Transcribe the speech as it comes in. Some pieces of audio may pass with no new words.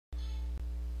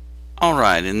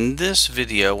Alright, in this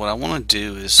video what I want to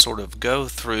do is sort of go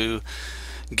through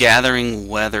gathering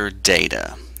weather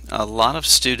data. A lot of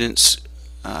students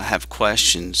have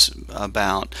questions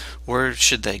about where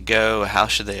should they go, how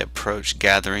should they approach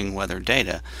gathering weather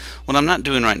data. What I'm not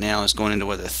doing right now is going into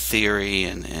weather theory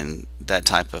and that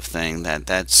type of thing.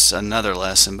 That's another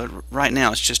lesson, but right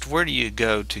now it's just where do you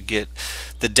go to get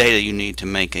the data you need to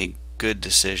make a good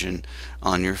decision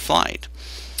on your flight.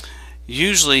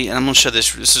 Usually, and I'm going to show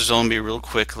this is going to be a real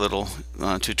quick little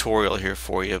tutorial here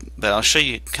for you, but I'll show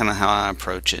you kind of how I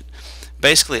approach it.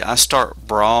 Basically, I start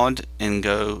broad and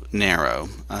go narrow.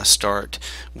 I start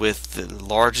with the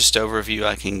largest overview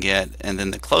I can get, and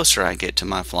then the closer I get to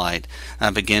my flight, I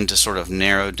begin to sort of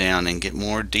narrow down and get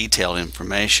more detailed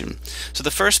information. So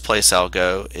the first place I'll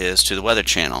go is to the Weather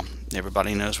Channel.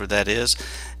 Everybody knows where that is,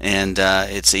 and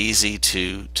it's easy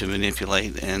to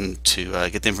manipulate and to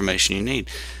get the information you need.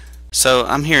 So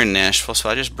I'm here in Nashville, so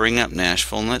I just bring up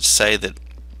Nashville, and let's say that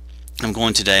I'm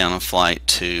going today on a flight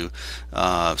to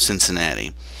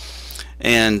Cincinnati.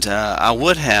 And I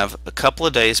would have, a couple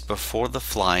of days before the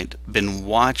flight, been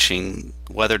watching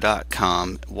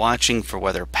weather.com, watching for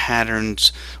weather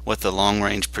patterns, what the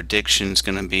long-range prediction is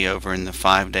going to be over in the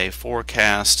 5-day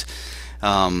forecast.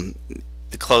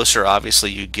 The closer obviously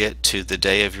you get to the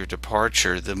day of your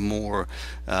departure, the more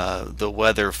the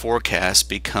weather forecasts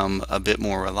become a bit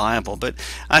more reliable. But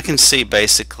I can see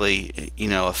basically, you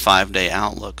know, a 5-day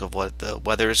outlook of what the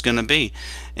weather is going to be.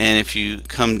 And if you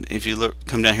come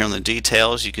down here on the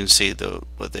details, you can see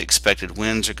what the expected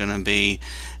winds are going to be,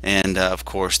 and of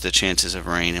course the chances of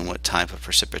rain and what type of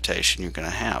precipitation you're going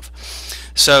to have.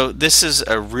 So this is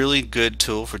a really good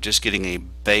tool for just getting a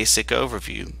basic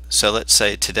overview. So let's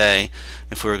say today,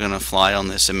 if we were going to fly on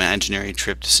this imaginary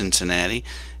trip to Cincinnati,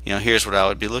 you know, here's what I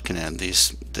would be looking at,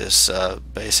 this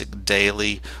basic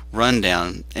daily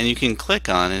rundown, and you can click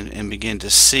on it and begin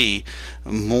to see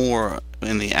more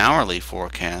in the hourly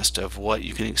forecast of what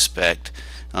you can expect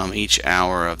each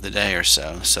hour of the day or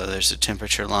so. So there's the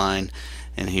temperature line,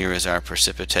 and here is our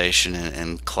precipitation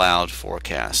and cloud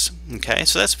forecast. Okay,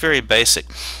 so that's very basic.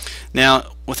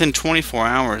 Now, within 24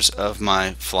 hours of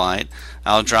my flight,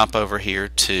 I'll drop over here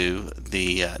to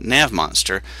the Nav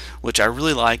Monster, which I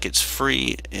really like. It's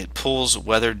free. It pulls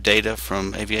weather data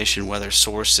from aviation weather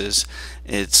sources.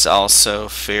 It's also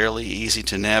fairly easy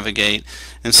to navigate.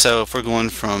 And so if we're going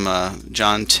from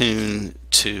John Toon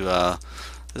to,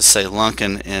 let's say,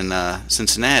 Lunkin in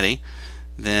Cincinnati,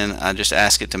 then I just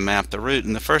ask it to map the route,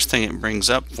 and the first thing it brings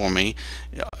up for me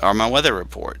are my weather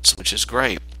reports, which is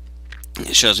great.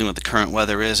 It shows me what the current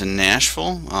weather is in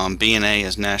Nashville. B&A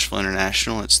is Nashville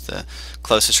International. It's the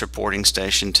closest reporting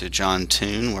station to John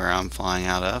Toon, where I'm flying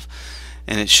out of.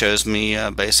 And it shows me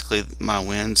basically my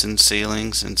winds and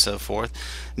ceilings and so forth.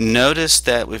 Notice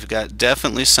that we've got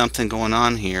definitely something going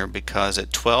on here, because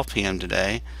at 12 p.m.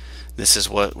 today, this is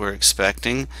what we're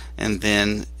expecting. And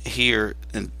then here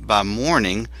by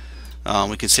morning,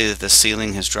 we can see that the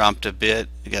ceiling has dropped a bit.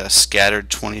 You got a scattered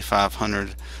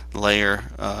 2500 layer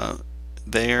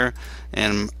there,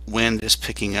 and wind is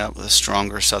picking up with a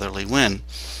stronger southerly wind.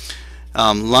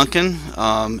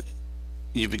 Lunkin,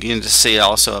 you begin to see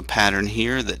also a pattern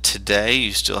here that today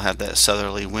you still have that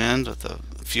southerly wind with a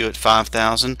few at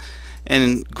 5,000,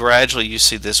 and gradually you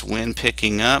see this wind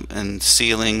picking up and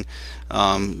ceiling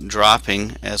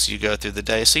dropping as you go through the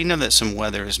day, so you know that some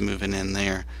weather is moving in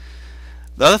there.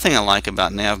 The other thing I like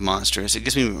about Nav Monster is it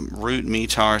gives me route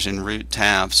METARs and route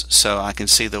tabs, so I can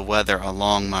see the weather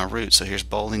along my route. So here's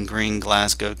Bowling Green,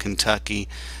 Glasgow, Kentucky,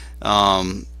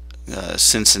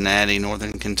 Cincinnati,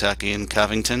 Northern Kentucky, and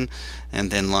Covington,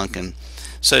 and then Lunkin.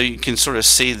 So you can sort of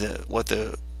see what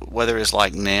the weather is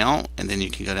like now, and then you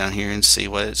can go down here and see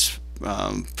what it's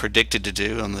predicted to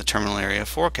do on the terminal area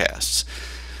forecasts.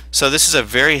 So this is a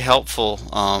very helpful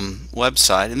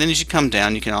website. And then as you come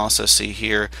down, you can also see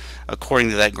here, according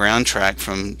to that ground track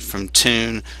from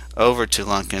Toon over to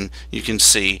Lunkin, you can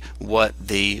see what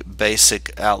the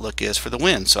basic outlook is for the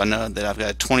wind. So I know that I've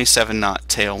got a 27-knot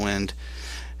tailwind.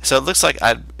 So it looks like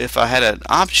if I had an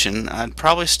option, I'd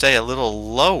probably stay a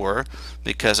little lower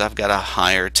because I've got a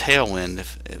higher tailwind.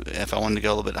 If I wanted to go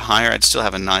a little bit higher, I'd still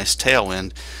have a nice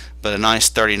tailwind, but a nice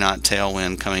 30-knot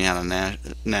tailwind coming out of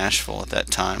Nashville at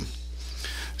that time.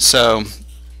 So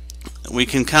we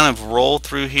can kind of roll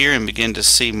through here and begin to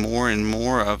see more and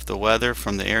more of the weather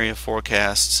from the area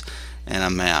forecasts and a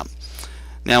map.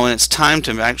 Now when it's time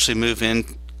to actually move in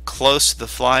close to the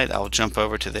flight, I'll jump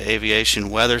over to the Aviation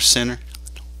Weather Center,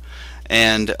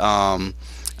 and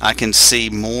I can see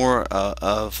more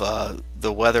of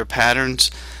the weather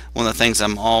patterns. One of the things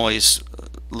I'm always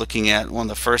looking at, one of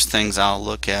the first things I'll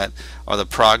look at are the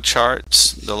prog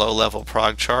charts, the low-level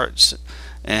prog charts.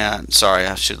 And sorry,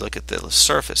 I should look at the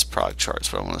surface prog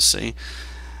charts, what I want to see.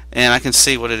 And I can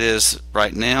see what it is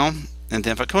right now. And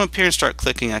then if I come up here and start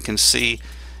clicking, I can see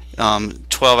 12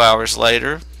 hours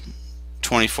later,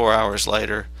 24 hours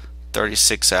later,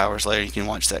 36 hours later. You can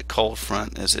watch that cold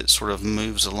front as it sort of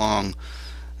moves along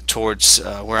towards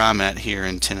where I'm at here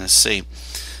in Tennessee.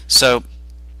 So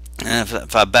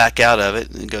if I back out of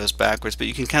it, it goes backwards, but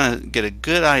you can kind of get a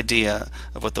good idea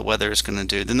of what the weather is going to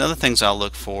do. The other things I'll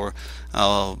look for,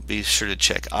 I'll be sure to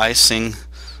check icing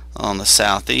on the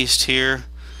southeast here,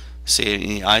 see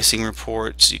any icing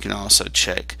reports. You can also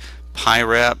check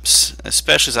PIREPs,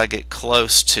 especially as I get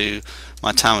close to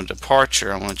my time of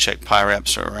departure. I want to check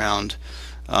PIREPs around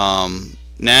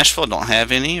Nashville. I don't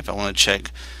have any. If I want to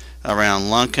check around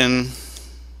Lunken,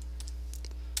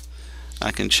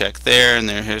 I can check there, and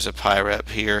here's a PIREP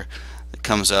here that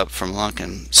comes up from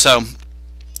Lunken. So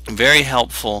very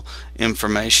helpful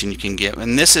information you can get,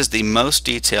 and this is the most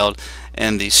detailed,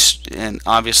 and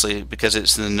obviously because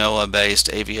it's the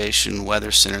NOAA-based Aviation Weather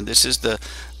Center, this is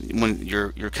when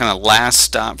your kind of last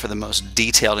stop for the most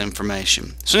detailed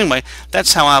information. So anyway,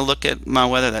 that's how I look at my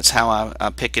weather. That's how I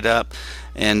pick it up,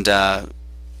 and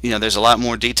there's a lot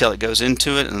more detail that goes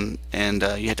into it, and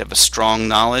you have to have a strong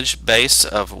knowledge base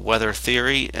of weather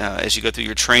theory as you go through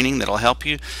your training. That'll help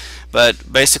you.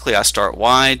 But basically, I start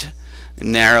wide,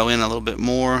 narrow in a little bit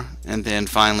more, and then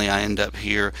finally I end up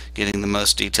here getting the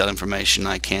most detailed information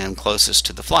I can closest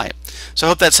to the flight. So I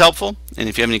hope that's helpful, and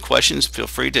if you have any questions, feel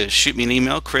free to shoot me an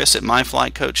email,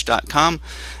 chris@myflightcoach.com,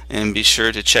 and be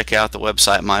sure to check out the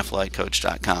website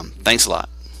myflightcoach.com. Thanks a lot.